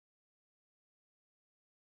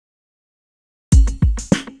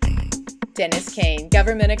Dennis Kane,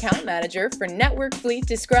 Government Account Manager for Network Fleet,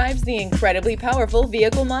 describes the incredibly powerful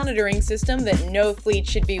vehicle monitoring system that no fleet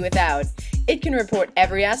should be without. It can report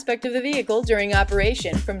every aspect of the vehicle during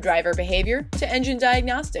operation, from driver behavior to engine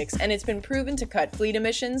diagnostics, and it's been proven to cut fleet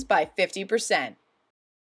emissions by 50%.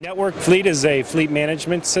 Network Fleet is a fleet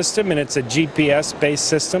management system, and it's a GPS-based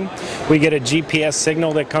system. We get a GPS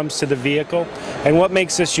signal that comes to the vehicle, and what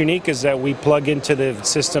makes this unique is that we plug into the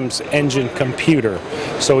system's engine computer.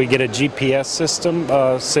 So we get a GPS system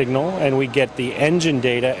signal, and we get the engine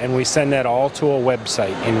data, and we send that all to a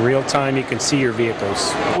website. In real time, you can see your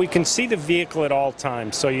vehicles. We can see the vehicle at all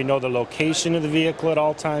times, so you know the location of the vehicle at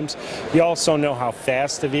all times. You also know how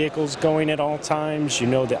fast the vehicle's going at all times. You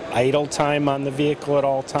know the idle time on the vehicle at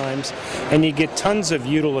all times, and you get tons of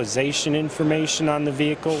utilization information on the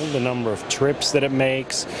vehicle, the number of trips that it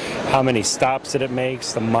makes, how many stops that it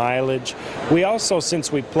makes, the mileage. We also, since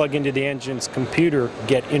we plug into the engine's computer,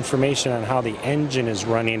 get information on how the engine is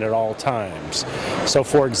running at all times. So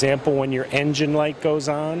for example, when your engine light goes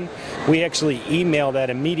on, we actually email that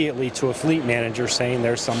immediately to a fleet manager saying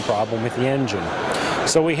there's some problem with the engine.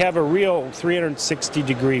 So we have a real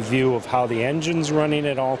 360-degree view of how the engine's running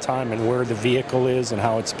at all time and where the vehicle is and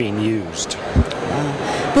how it's being used.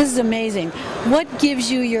 This is amazing. What gives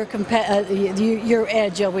you your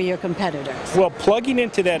edge over your competitors? Well, plugging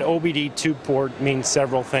into that OBD2 port means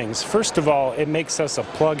several things. First of all, it makes us a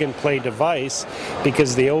plug-and-play device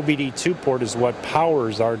because the OBD2 port is what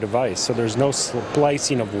powers our device. So there's no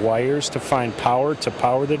splicing of wires to find power to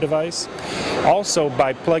power the device. Also,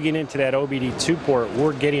 by plugging into that OBD2 port,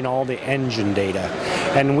 we're getting all the engine data.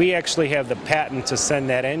 And we actually have the patent to send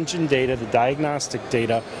that engine data, the diagnostic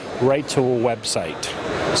data, right to a website.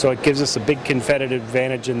 So it gives us a big competitive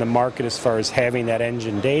advantage in the market as far as having that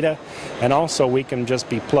engine data, and also we can just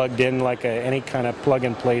be plugged in like any kind of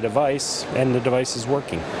plug-and-play device, and the device is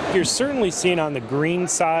working. You're certainly seeing on the green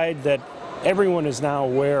side that everyone is now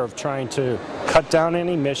aware of trying to cut down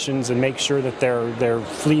any emissions and make sure that their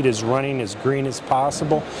fleet is running as green as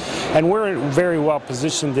possible. And we're very well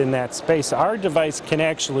positioned in that space. Our device can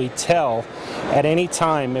actually tell at any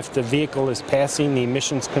time if the vehicle is passing the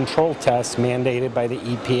emissions control test mandated by the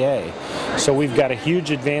EPA. So we've got a huge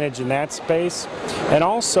advantage in that space. And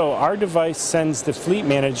also, our device sends the fleet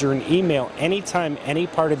manager an email anytime any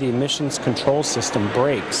part of the emissions control system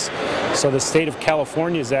breaks. So the state of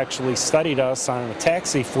California has actually studied us on a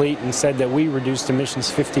taxi fleet and said that we reduced emissions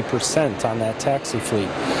 50% on that taxi fleet.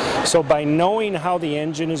 So by knowing how the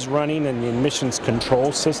engine is running and the emissions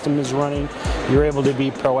control system is running, you're able to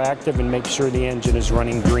be proactive and make sure the engine is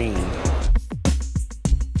running green.